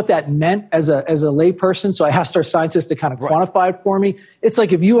 I didn't know what that meant as a layperson, so I asked our scientists to kind of quantify it for me. It's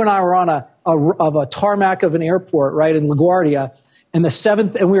like if you and I were on a tarmac of an airport, right, in LaGuardia, and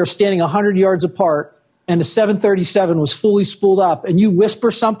we were standing 100 yards apart, and the 737 was fully spooled up, and you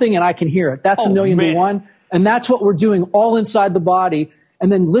whisper something and I can hear it. That's 1,000,000 to 1. And that's what we're doing all inside the body,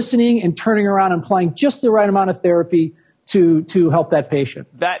 and then listening and turning around and applying just the right amount of therapy to help that patient.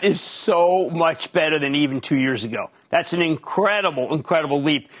 That is so much better than even 2 years ago. That's an incredible, incredible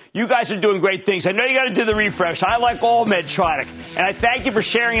leap. You guys are doing great things. I know you got to do the refresh. I like all Medtronic. And I thank you for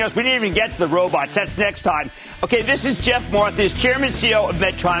sharing us. We didn't even get to the robots. That's next time. Okay, this is Geoff Martha, Chairman and CEO of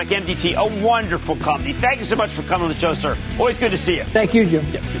Medtronic, MDT, a wonderful company. Thank you so much for coming on the show, sir. Always good to see you. Thank you, Jim.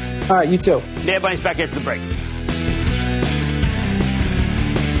 Yeah, all right, you too. Dave Bunny's back after the break.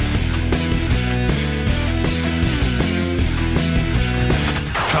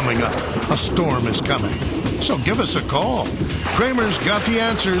 Coming up, a storm is coming. So give us a call. Cramer's got the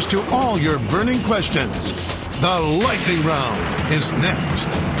answers to all your burning questions. The lightning round is next.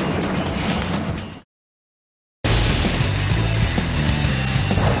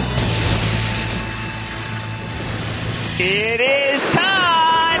 It is time.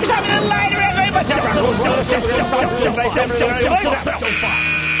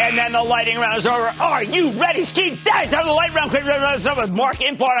 And then the lightning round is over. Are you ready, Ski? Time for the lightning round. With Mark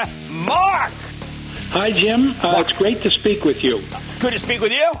in Florida. Mark! Hi, Jim. It's great to speak with you. Good to speak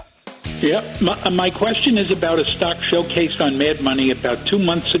with you. Yep. My question is about a stock showcased on Mad Money about 2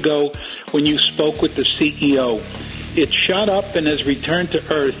 months ago when you spoke with the CEO. It shot up and has returned to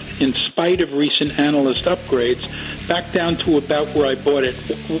earth in spite of recent analyst upgrades, back down to about where I bought it.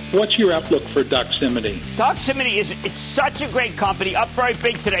 What's your outlook for Doximity? Doximity it's such a great company, up very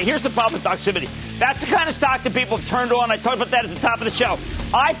big today. Here's the problem with Doximity. That's the kind of stock that people have turned on. I talked about that at the top of the show.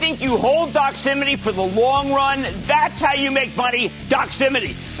 I think you hold Doximity for the long run. That's how you make money,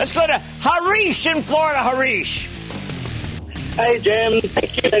 Doximity. Let's go to Harish in Florida. Harish. Hi, Jim.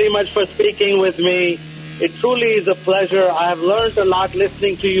 Thank you very much for speaking with me. It truly is a pleasure. I have learned a lot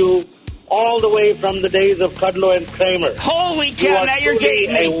listening to you all the way from the days of Kudlow and Cramer. Holy cow, now you're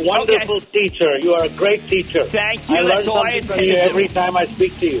getting me. A wonderful teacher. You are a great teacher. Thank you. I learn something from you every time I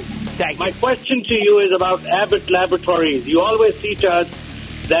speak to you. Thank you. My question to you is about Abbott Laboratories. You always teach us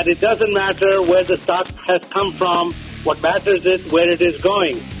that it doesn't matter where the stock has come from. What matters is where it is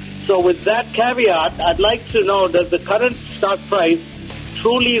going. So with that caveat, I'd like to know, does the current stock price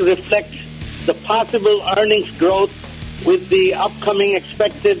truly reflect the possible earnings growth with the upcoming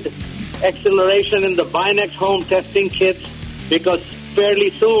expected acceleration in the Binax home testing kits? Because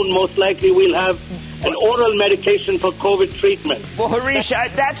fairly soon, most likely, we'll have an oral medication for COVID treatment. Well, Harish,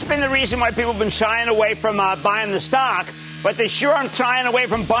 that's been the reason why people have been shying away from buying the stock, but they sure aren't shying away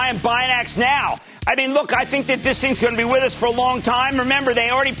from buying Binax now. I mean, look, I think that this thing's going to be with us for a long time. Remember, they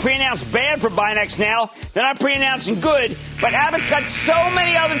already pre-announced bad for Binax now. They're not pre-announcing good, but Abbott's got so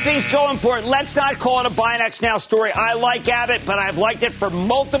many other things going for it. Let's not call it a Binax now story. I like Abbott, but I've liked it for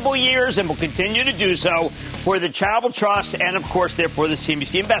multiple years and will continue to do so for the Charitable Trust and, of course, therefore, the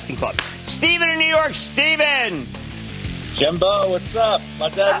CNBC Investing Club. Stephen in New York. Stephen. Jimbo, what's up? My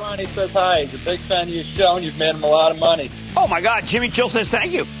dad, Ronnie, says hi. He's a big fan of your show, and you've made him a lot of money. Oh, my God. Jimmy Chill says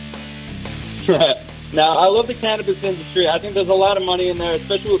thank you. Now, I love the cannabis industry. I think there's a lot of money in there,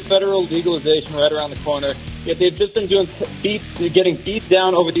 especially with federal legalization right around the corner. Yet they've just been getting beat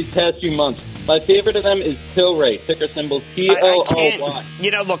down over these past few months. My favorite of them is Tilray, ticker symbol TOOY.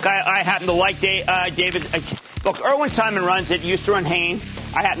 You know, look, I happen to like David. Look, Irwin Simon runs it, used to run Hain.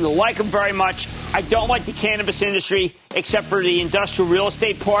 I happen to like him very much. I don't like the cannabis industry, except for the industrial real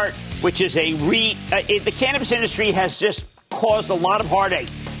estate part, which is the cannabis industry has just caused a lot of heartache.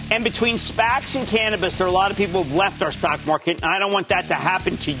 And between SPACs and cannabis, there are a lot of people who have left our stock market, and I don't want that to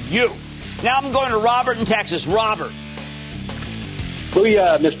happen to you. Now I'm going to Robert in Texas. Robert.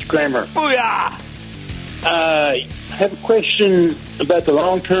 Booyah, Mr. Cramer. Booyah. I have a question about the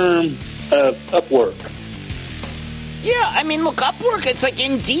long-term Upwork. Yeah, I mean, look, Upwork, it's like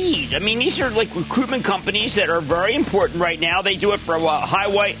Indeed. I mean, these are like recruitment companies that are very important right now. They do it for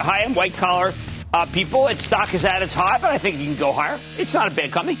high-end white-collar people. Its stock is at its high, but I think you can go higher. It's not a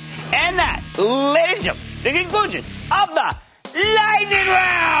bad company. And that, ladies and gentlemen, the conclusion of the Lightning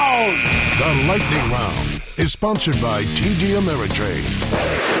Round. The Lightning Round is sponsored by TD Ameritrade.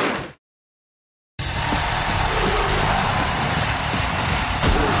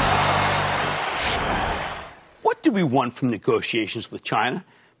 did we want from negotiations with China?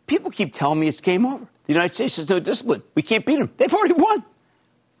 People keep telling me it's game over. The United States has no discipline. We can't beat them. They've already won.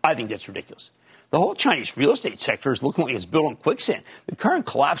 I think that's ridiculous. The whole Chinese real estate sector is looking like it's built on quicksand. The current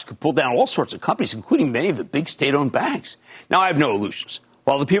collapse could pull down all sorts of companies, including many of the big state-owned banks. Now, I have no illusions.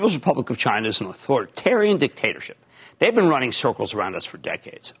 While the People's Republic of China is an authoritarian dictatorship, they've been running circles around us for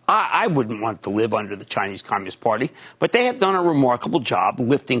decades. I wouldn't want to live under the Chinese Communist Party, but they have done a remarkable job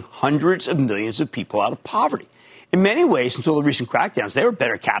lifting hundreds of millions of people out of poverty. In many ways, until the recent crackdowns, they were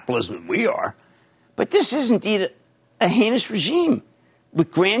better capitalism than we are. But this is indeed a heinous regime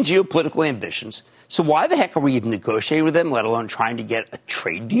with grand geopolitical ambitions. So why the heck are we even negotiating with them, let alone trying to get a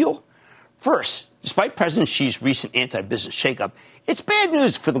trade deal? First, despite President Xi's recent anti-business shakeup, it's bad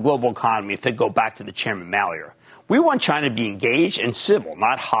news for the global economy if they go back to the Chairman Mao era. We want China to be engaged and civil,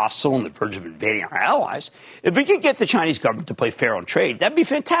 not hostile on the verge of invading our allies. If we could get the Chinese government to play fair on trade, that'd be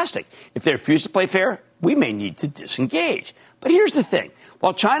fantastic. If they refuse to play fair, we may need to disengage. But here's the thing.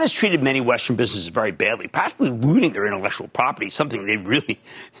 While China's treated many Western businesses very badly, practically looting their intellectual property, something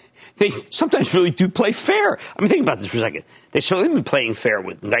they sometimes really do play fair. I mean, think about this for a second. They've certainly been playing fair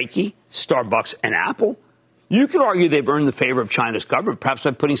with Nike, Starbucks, and Apple. You could argue they've earned the favor of China's government, perhaps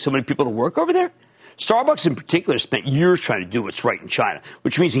by putting so many people to work over there. Starbucks in particular spent years trying to do what's right in China,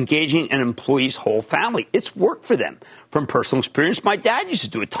 which means engaging an employee's whole family. It's work for them. From personal experience, my dad used to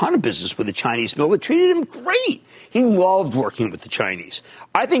do a ton of business with a Chinese mill that treated him great. He loved working with the Chinese.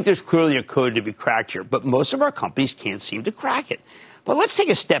 I think there's clearly a code to be cracked here, but most of our companies can't seem to crack it. But let's take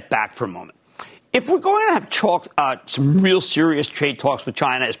a step back for a moment. If we're going to have some real serious trade talks with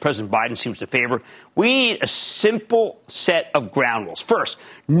China, as President Biden seems to favor, we need a simple set of ground rules. First,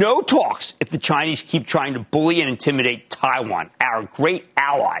 no talks if the Chinese keep trying to bully and intimidate Taiwan, our great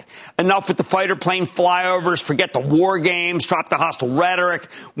ally. Enough with the fighter plane flyovers, forget the war games, drop the hostile rhetoric.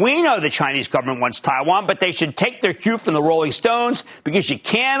 We know the Chinese government wants Taiwan, but they should take their cue from the Rolling Stones because you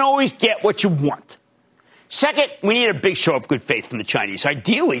can't always get what you want. Second, we need a big show of good faith from the Chinese.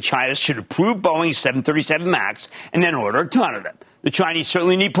 Ideally, China should approve Boeing's 737 MAX and then order a ton of them. The Chinese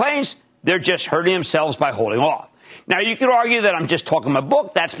certainly need planes. They're just hurting themselves by holding off. Now, you could argue that I'm just talking my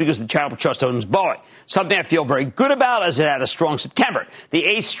book. That's because the charitable trust owns Boeing, something I feel very good about as it had a strong September, the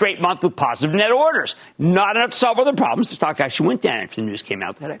 8th straight month with positive net orders. Not enough to solve other problems. The stock actually went down after the news came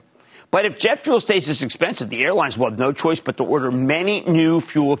out today. But if jet fuel stays this expensive, the airlines will have no choice but to order many new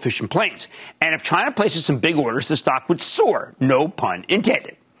fuel-efficient planes. And if China places some big orders, the stock would soar. No pun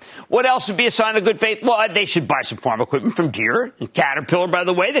intended. What else would be a sign of good faith? Well, they should buy some farm equipment from Deere and Caterpillar, by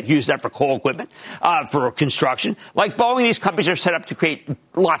the way. They use that for coal equipment, for construction. Like Boeing, these companies are set up to create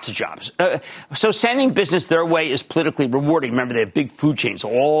lots of jobs. So sending business their way is politically rewarding. Remember, they have big food chains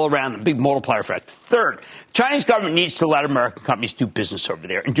all around them, big multiplier effect. Third, the Chinese government needs to let American companies do business over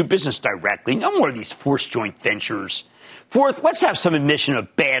there and do business directly. No more of these forced joint ventures. Fourth, let's have some admission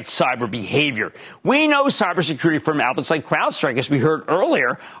of bad cyber behavior. We know cybersecurity firm outfits like Crowdstrike, as we heard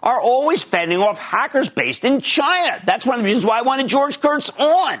earlier, are always fending off hackers based in China. That's one of the reasons why I wanted George Kurtz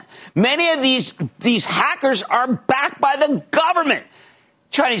on. Many of these hackers are backed by the government.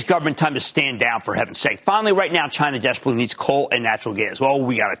 Chinese government, time to stand down, for heaven's sake. Finally, right now, China desperately needs coal and natural gas. Well,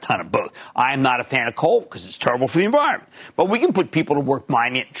 we got a ton of both. I am not a fan of coal because it's terrible for the environment. But we can put people to work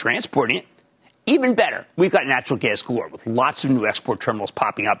mining it and transporting it. Even better, we've got natural gas galore with lots of new export terminals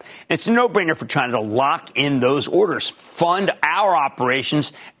popping up. And it's a no-brainer for China to lock in those orders, fund our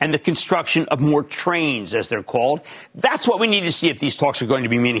operations, and the construction of more trains, as they're called. That's what we need to see if these talks are going to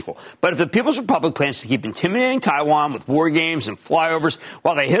be meaningful. But if the People's Republic plans to keep intimidating Taiwan with war games and flyovers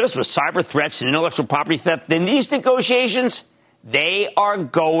while they hit us with cyber threats and intellectual property theft, then these negotiations, they are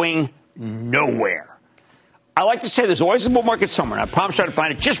going nowhere. I like to say there's always a bull market somewhere, and I promise I'll try to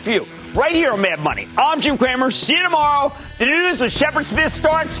find it just for you, right here on Mad Money. I'm Jim Cramer. See you tomorrow. The news with Shepard Smith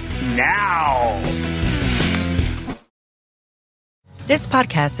starts now. This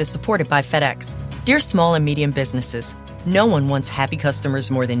podcast is supported by FedEx. Dear small and medium businesses, no one wants happy customers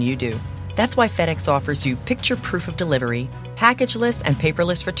more than you do. That's why FedEx offers you picture proof of delivery, packageless and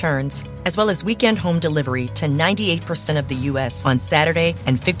paperless returns, as well as weekend home delivery to 98% of the U.S. on Saturday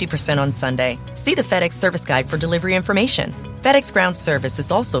and 50% on Sunday. See the FedEx service guide for delivery information. FedEx Ground service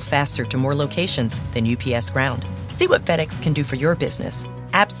is also faster to more locations than UPS Ground. See what FedEx can do for your business.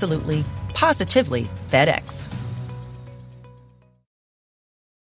 Absolutely, positively FedEx.